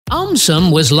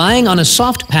AumSum was lying on a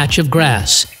soft patch of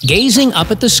grass, gazing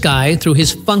up at the sky through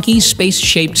his funky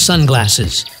space-shaped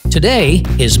sunglasses. Today,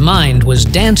 his mind was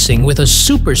dancing with a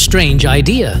super strange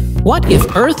idea. What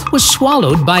if Earth was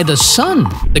swallowed by the sun?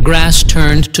 The grass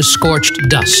turned to scorched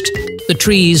dust. The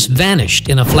trees vanished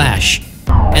in a flash.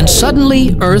 And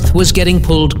suddenly, Earth was getting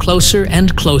pulled closer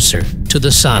and closer to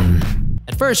the sun.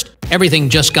 At first, everything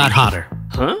just got hotter.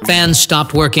 Fans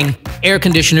stopped working, air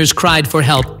conditioners cried for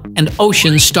help, and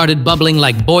oceans started bubbling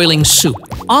like boiling soup.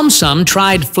 AumSum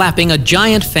tried flapping a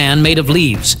giant fan made of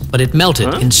leaves, but it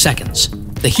melted in seconds.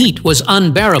 The heat was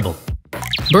unbearable.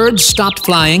 Birds stopped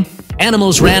flying,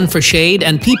 animals ran for shade,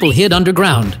 and people hid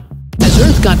underground. As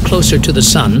Earth got closer to the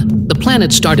sun, the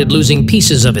planet started losing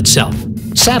pieces of itself.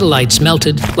 Satellites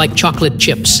melted like chocolate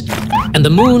chips, and the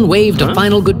moon waved a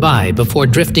final goodbye before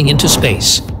drifting into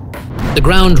space. The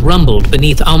ground rumbled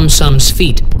beneath AumSum's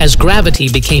feet as gravity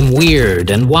became weird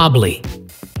and wobbly.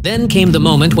 Then came the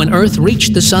moment when Earth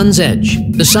reached the sun's edge.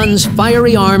 The sun's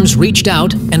fiery arms reached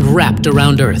out and wrapped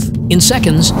around Earth. In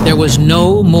seconds, there was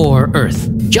no more Earth,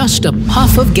 just a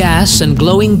puff of gas and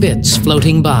glowing bits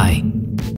floating by.